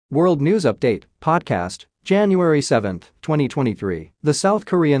World News Update, podcast, January 7, 2023. The South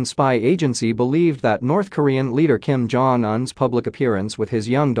Korean spy agency believed that North Korean leader Kim Jong-un's public appearance with his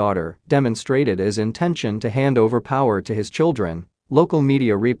young daughter demonstrated his intention to hand over power to his children, local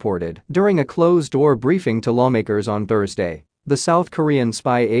media reported. During a closed-door briefing to lawmakers on Thursday, the South Korean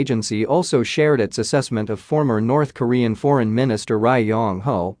spy agency also shared its assessment of former North Korean Foreign Minister Ri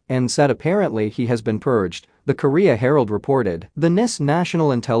Yong-ho and said apparently he has been purged, the Korea Herald reported. The NIS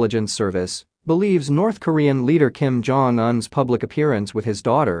National Intelligence Service believes North Korean leader Kim Jong-un's public appearance with his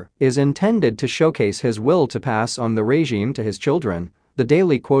daughter is intended to showcase his will to pass on the regime to his children, the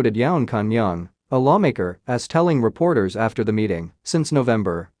Daily quoted Yoon Kan-young, a lawmaker, as telling reporters after the meeting. Since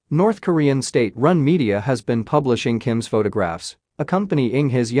November, North Korean state-run media has been publishing Kim's photographs accompanying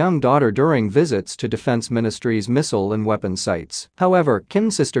his young daughter during visits to Defense Ministry's missile and weapons sites. However,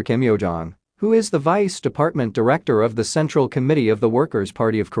 Kim's sister Kim Yo-jong, who is the Vice Department Director of the Central Committee of the Workers'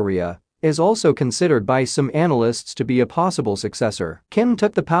 Party of Korea, is also considered by some analysts to be a possible successor. Kim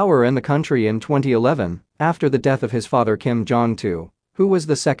took the power in the country in 2011 after the death of his father Kim Jong-il, who was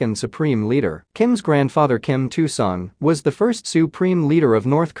the second supreme leader. Kim's grandfather Kim Il-sung was the first supreme leader of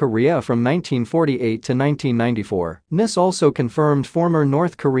North Korea from 1948 to 1994. NIS also confirmed former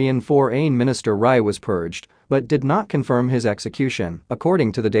North Korean Foreign Minister Ri was purged, but did not confirm his execution,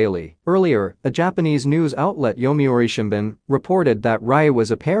 according to the Daily. Earlier, a Japanese news outlet Yomiuri Shimbun reported that Ri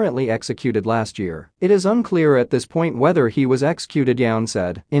was apparently executed last year. It is unclear at this point whether he was executed, Yoon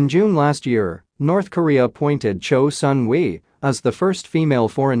said. In June last year, North Korea appointed Cho Sun-hui as the first female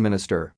foreign minister,